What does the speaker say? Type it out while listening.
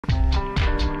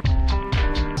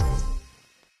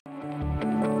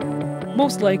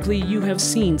Most likely you have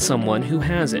seen someone who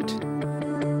has it.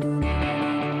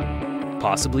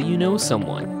 Possibly you know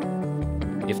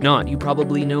someone. If not, you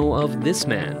probably know of this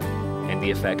man and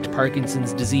the effect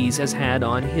Parkinson's disease has had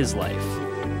on his life.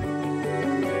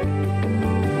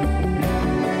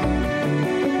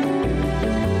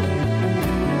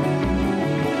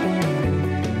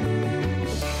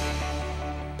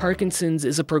 Parkinson's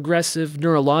is a progressive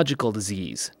neurological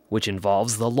disease, which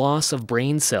involves the loss of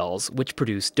brain cells which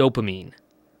produce dopamine.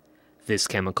 This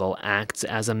chemical acts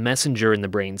as a messenger in the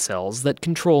brain cells that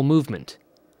control movement.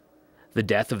 The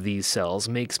death of these cells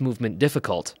makes movement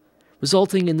difficult,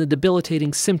 resulting in the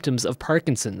debilitating symptoms of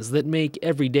Parkinson's that make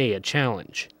every day a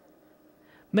challenge.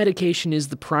 Medication is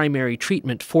the primary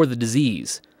treatment for the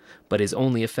disease, but is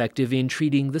only effective in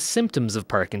treating the symptoms of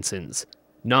Parkinson's,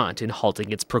 not in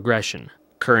halting its progression.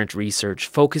 Current research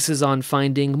focuses on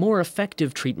finding more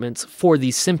effective treatments for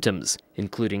these symptoms,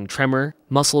 including tremor,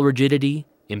 muscle rigidity,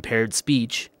 impaired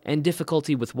speech, and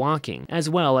difficulty with walking,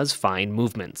 as well as fine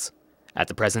movements. At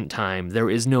the present time, there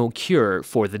is no cure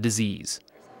for the disease.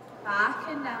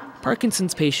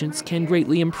 Parkinson's patients can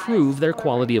greatly improve their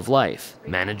quality of life,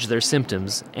 manage their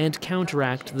symptoms, and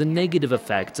counteract the negative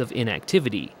effects of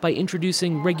inactivity by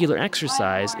introducing regular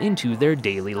exercise into their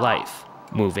daily life.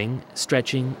 Moving,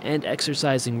 stretching, and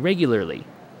exercising regularly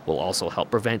will also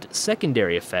help prevent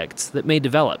secondary effects that may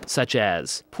develop, such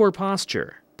as poor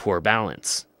posture, poor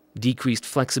balance, decreased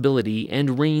flexibility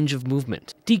and range of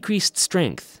movement, decreased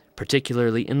strength,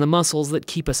 particularly in the muscles that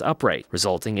keep us upright,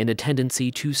 resulting in a tendency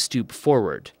to stoop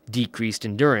forward, decreased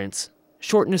endurance,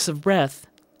 shortness of breath,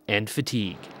 and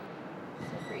fatigue.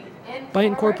 By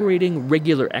incorporating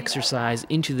regular exercise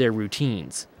into their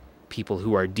routines, people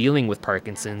who are dealing with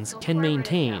Parkinson's can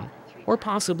maintain or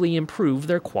possibly improve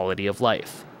their quality of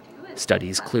life.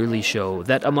 Studies clearly show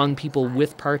that among people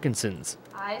with Parkinson's,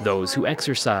 those who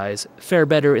exercise fare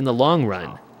better in the long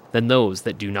run than those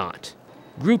that do not.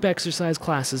 Group exercise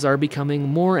classes are becoming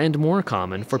more and more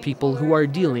common for people who are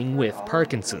dealing with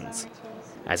Parkinson's,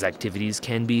 as activities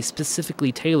can be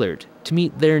specifically tailored to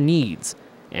meet their needs,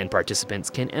 and participants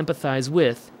can empathize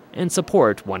with and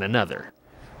support one another.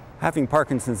 Having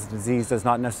Parkinson's disease does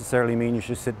not necessarily mean you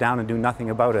should sit down and do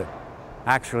nothing about it.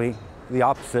 Actually, the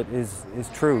opposite is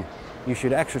true. You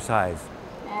should exercise.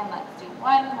 And let's do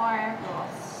one more. We'll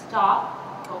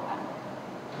stop. Go back.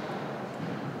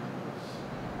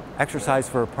 Exercise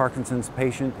for a Parkinson's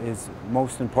patient is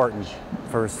most important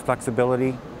for his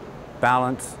flexibility,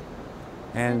 balance,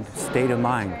 and state of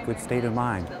mind, good state of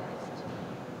mind.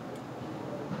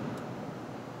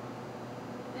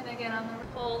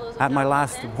 At my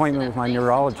last appointment with my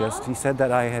neurologist, he said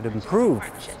that I had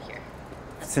improved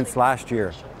since last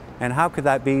year. And how could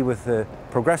that be with the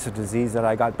progressive disease that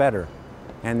I got better?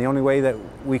 And the only way that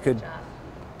we could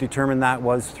determine that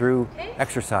was through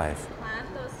exercise.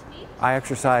 I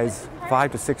exercise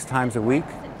 5 to 6 times a week.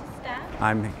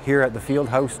 I'm here at the field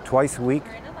house twice a week,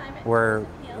 where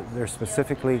they're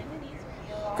specifically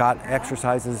got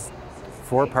exercises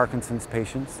for Parkinson's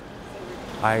patients.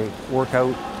 I work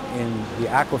out in the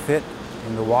aquafit,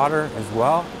 in the water as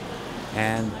well,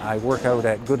 and I work out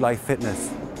at Good Life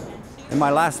Fitness. And my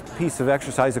last piece of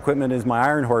exercise equipment is my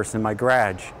iron horse in my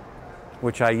garage,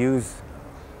 which I use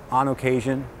on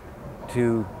occasion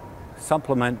to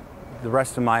supplement the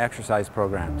rest of my exercise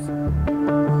programs.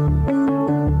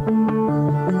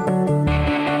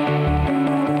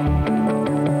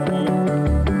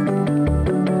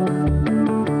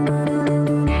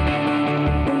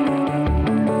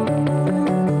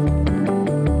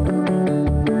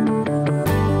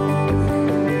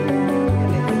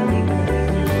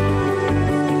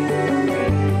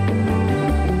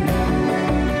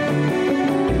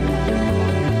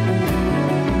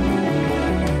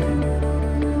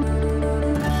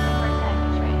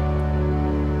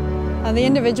 The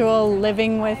individual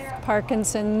living with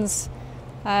Parkinson's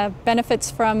benefits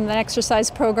from the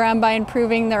exercise program by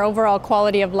improving their overall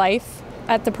quality of life.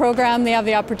 At the program, they have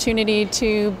the opportunity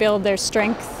to build their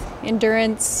strength,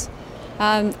 endurance,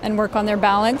 and work on their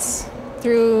balance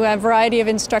through a variety of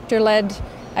instructor-led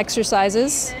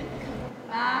exercises.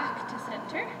 Back to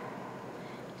center.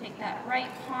 Take that right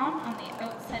palm on the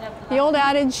outside of The old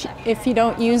adage, if you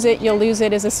don't use it, you'll lose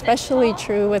it, is especially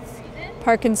true with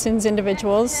Parkinson's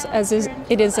individuals, as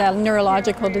it is a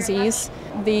neurological disease.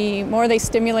 The more they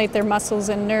stimulate their muscles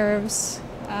and nerves,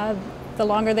 the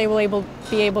longer they will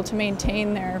be able to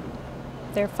maintain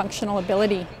their functional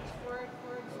ability.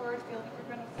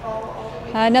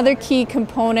 Another key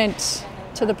component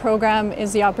to the program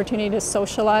is the opportunity to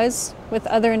socialize with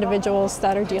other individuals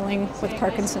that are dealing with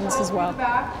Parkinson's as well.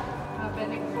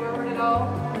 Bending forward at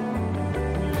all.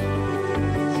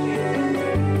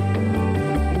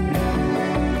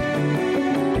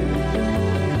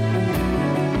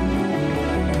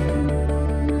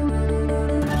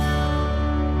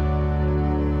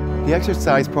 The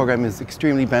exercise program is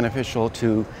extremely beneficial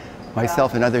to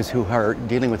myself and others who are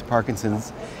dealing with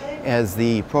Parkinson's, as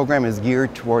the program is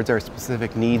geared towards our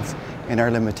specific needs and our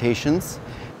limitations.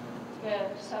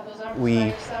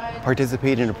 We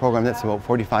participate in a program that's about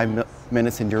 45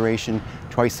 minutes in duration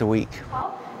twice a week.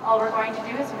 All we're going to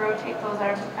do is rotate those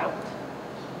arms out.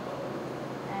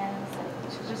 And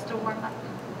it's just a warm-up.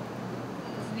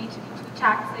 It doesn't need to be too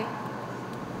taxing.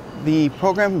 The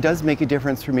program does make a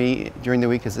difference for me during the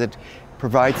week, as it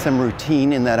provides some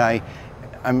routine in that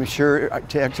I'm sure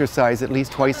to exercise at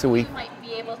least twice a week. You might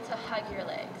be able to hug your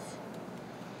legs.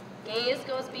 Gaze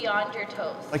goes beyond your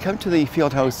toes. I come to the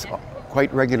field house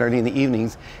quite regularly in the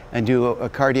evenings and do a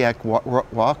cardiac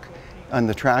walk on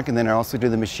the track, and then I also do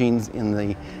the machines in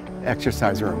the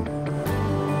exercise room.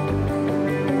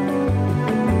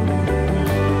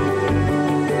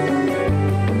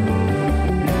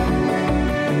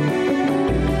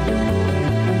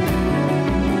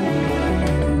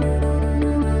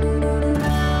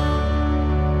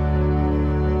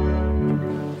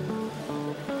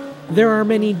 There are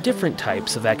many different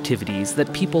types of activities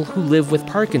that people who live with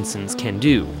Parkinson's can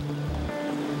do.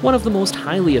 One of the most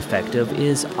highly effective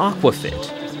is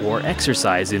aquafit, or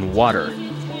exercise in water.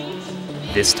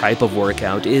 This type of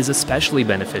workout is especially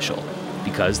beneficial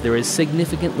because there is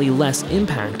significantly less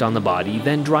impact on the body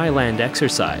than dry land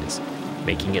exercise,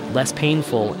 making it less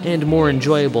painful and more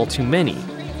enjoyable to many,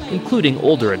 including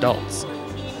older adults.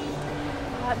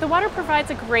 The water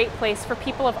provides a great place for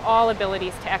people of all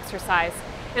abilities to exercise.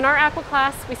 In our aqua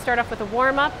class, we start off with a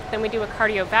warm-up, then we do a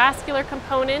cardiovascular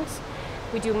component,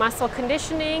 we do muscle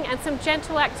conditioning and some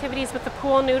gentle activities with the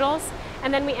pool noodles,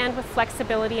 and then we end with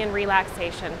flexibility and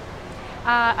relaxation.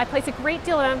 I place a great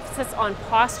deal of emphasis on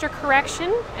posture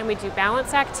correction, and we do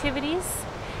balance activities.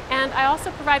 And I also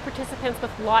provide participants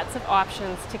with lots of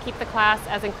options to keep the class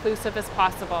as inclusive as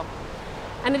possible.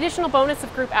 An additional bonus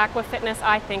of group aqua fitness,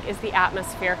 I think, is the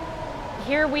atmosphere.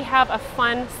 Here we have a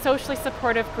fun, socially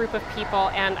supportive group of people,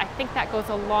 and I think that goes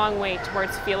a long way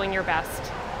towards feeling your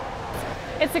best.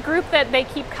 It's a group that they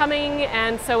keep coming,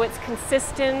 and so it's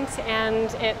consistent,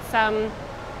 and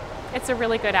it's a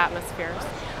really good atmosphere.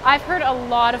 I've heard a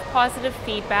lot of positive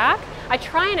feedback. I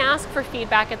try and ask for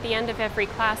feedback at the end of every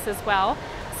class as well.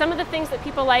 Some of the things that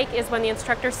people like is when the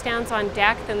instructor stands on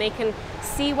deck, then they can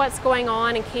see what's going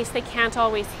on in case they can't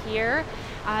always hear.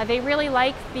 They really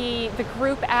like the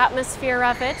group atmosphere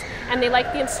of it, and they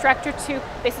like the instructor to,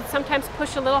 they sometimes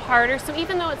push a little harder. So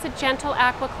even though it's a gentle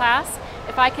aqua class,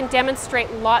 if I can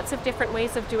demonstrate lots of different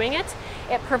ways of doing it,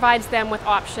 it provides them with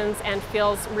options and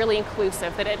feels really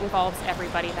inclusive, that it involves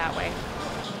everybody that way.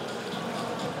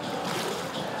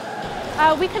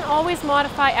 We can always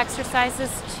modify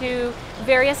exercises to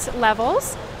various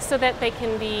levels so that they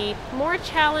can be more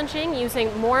challenging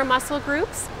using more muscle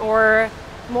groups, or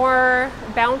more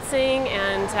bouncing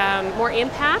and more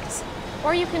impact,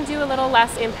 or you can do a little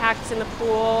less impact in the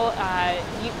pool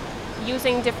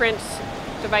using different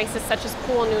devices such as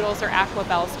pool noodles or aqua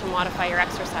bells to modify your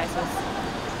exercises.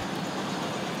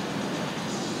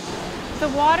 The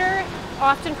water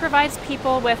often provides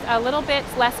people with a little bit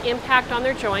less impact on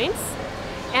their joints,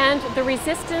 and the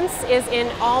resistance is in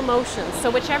all motions. So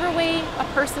whichever way a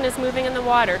person is moving in the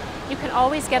water, you can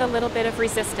always get a little bit of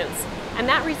resistance. And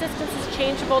that resistance is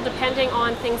changeable depending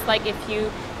on things like if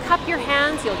you cup your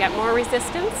hands, you'll get more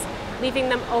resistance. Leaving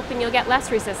them open, you'll get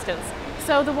less resistance.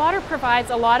 So the water provides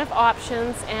a lot of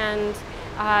options, and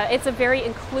it's a very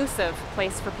inclusive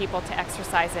place for people to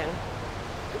exercise in.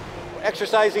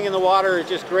 Exercising in the water is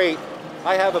just great.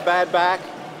 I have a bad back,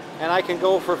 and I can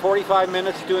go for 45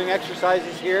 minutes doing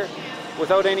exercises here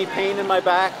without any pain in my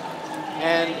back,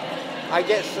 and I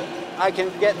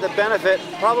can get the benefit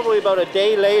probably about a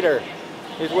day later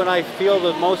is when I feel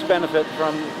the most benefit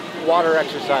from water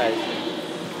exercise.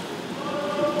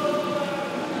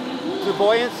 The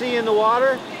buoyancy in the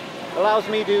water allows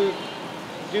me to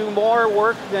do more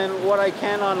work than what I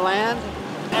can on land.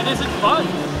 And is it fun?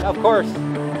 Of course,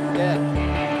 yeah.